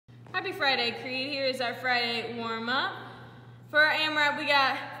Happy Friday, Creed. Here is our Friday warm-up. For our AMRAP, we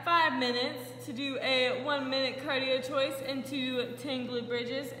got 5 minutes to do a 1-minute cardio choice into 10 glute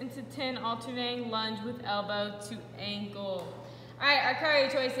bridges, into 10 alternating lunge with elbow to ankle. All right, our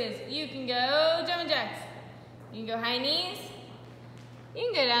cardio choices. You can go jumping jacks. You can go high knees. You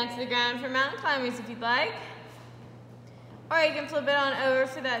can go down to the ground for mountain climbers if you'd like. Or you can flip it on over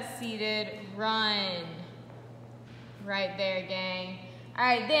for that seated run. Right there, gang. All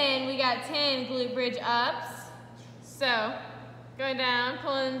right, then we got 10 glute bridge ups. So, going down,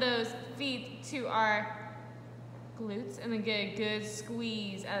 pulling those feet to our glutes, and then get a good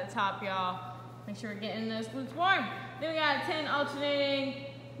squeeze at the top, y'all. Make sure we're getting those glutes warm. Then we got 10 alternating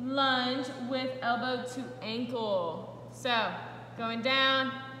lunge with elbow to ankle. So, going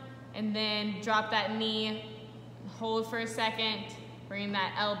down, and then drop that knee, hold for a second, bring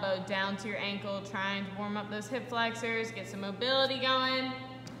that elbow down to your ankle, trying to warm up those hip flexors, get some mobility going.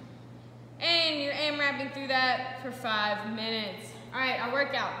 And you're AMRAPing through that for 5 minutes. All right, our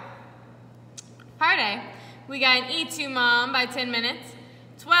workout. Hard A, we got an E2 mom by 10 minutes,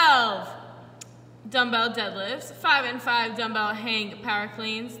 12 dumbbell deadlifts, 5 and 5 dumbbell hang power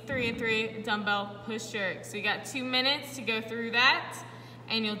cleans, 3 and 3 dumbbell push jerks. So you got 2 minutes to go through that,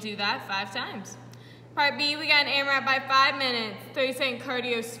 and you'll do that 5 times. Part B, we got an AMRAP by 5 minutes, 30-second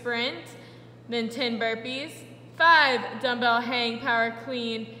cardio sprint, then 10 burpees, 5 dumbbell hang power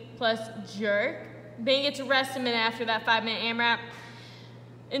clean plus jerk. Then you get to rest a minute after that 5-minute AMRAP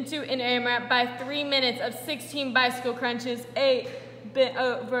into an AMRAP by 3 minutes of 16 bicycle crunches, 8 bent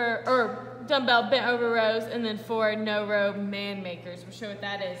over or dumbbell bent over rows, and then 4 no row man makers. We'll show what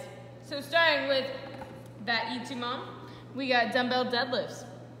that is. So starting with that E2 mom, we got dumbbell deadlifts.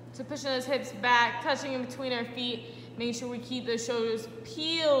 So pushing those hips back, touching in between our feet, making sure we keep those shoulders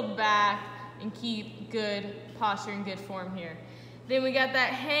peeled back and keep good posture and good form here. Then we got that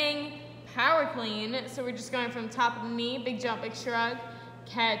hang power clean. So we're just going from top of the knee, big jump, big shrug,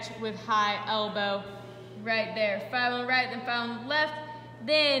 catch with high elbow right there. 5 on the right, then 5 on the left.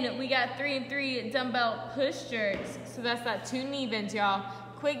 Then we got 3 and 3 dumbbell push jerks. So that's that 2 knee bends, y'all.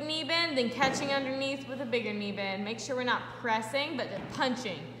 Quick knee bend, then catching underneath with a bigger knee bend. Make sure we're not pressing, but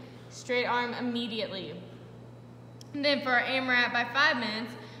punching. Straight arm immediately. And then for our AMRAP by 5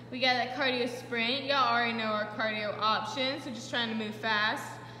 minutes, we got that cardio sprint. Y'all already know our cardio options, so just trying to move fast.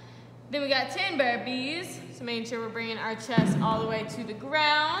 Then we got 10 burpees, so making sure we're bringing our chest all the way to the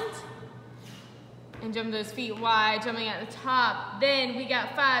ground. And jump those feet wide, jumping at the top. Then we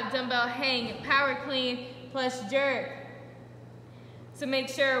got 5 dumbbell hang power clean plus jerk. So make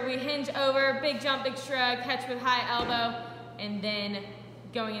sure we hinge over, big jump, big shrug, catch with high elbow, and then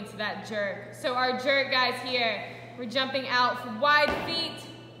going into that jerk. So our jerk, guys, here, we're jumping out for wide feet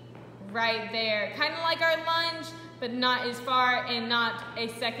right there. Kind of like our lunge, but not as far, and not a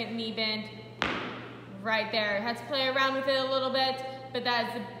second knee bend right there. Have to play around with it a little bit, but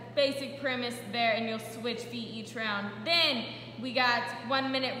that's the basic premise there, and you'll switch feet each round. Then we got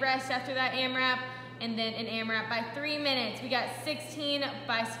 1 minute rest after that AMRAP, and then an AMRAP by 3 minutes. We got 16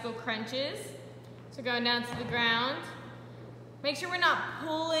 bicycle crunches. So going down to the ground. Make sure we're not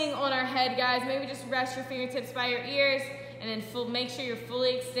pulling on our head, guys. Maybe just rest your fingertips by your ears, and then make sure you're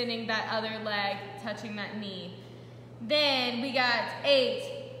fully extending that other leg, touching that knee. Then we got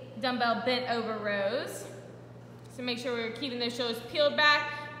 8 dumbbell bent over rows. So make sure we're keeping those shoulders peeled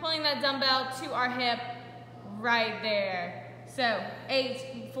back, pulling that dumbbell to our hip right there. So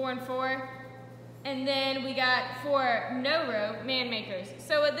 8, 4 and 4. And then we got 4 no row man makers.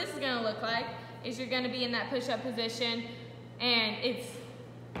 So what this is gonna look like is you're gonna be in that push-up position, and it's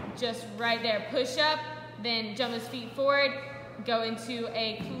just right there. Push up, then jump his feet forward, go into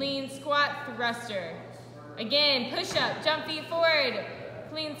a clean squat thruster. Again, push up, jump feet forward,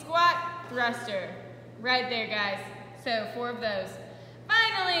 clean squat, thruster. Right there, guys. So 4 of those.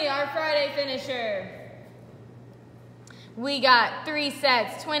 Finally, our Friday finisher. We got 3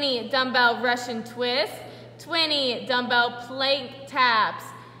 sets, 20 dumbbell Russian twists, 20 dumbbell plank taps.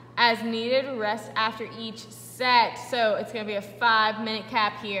 As needed, rest after each set. So it's gonna be a 5-minute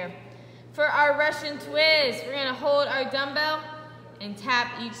cap here. For our Russian twist, we're gonna hold our dumbbell and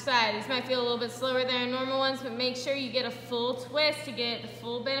tap each side. This might feel a little bit slower than our normal ones, but make sure you get a full twist to get the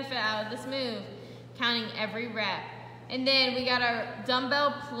full benefit out of this move, counting every rep. And then we got our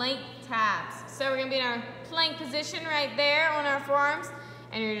dumbbell plank taps. So we're gonna be in our plank position right there on our forearms,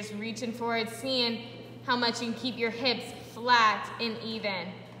 and you're just reaching forward, seeing how much you can keep your hips flat and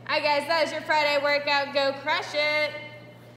even. All right, guys, that is your Friday workout. Go crush it.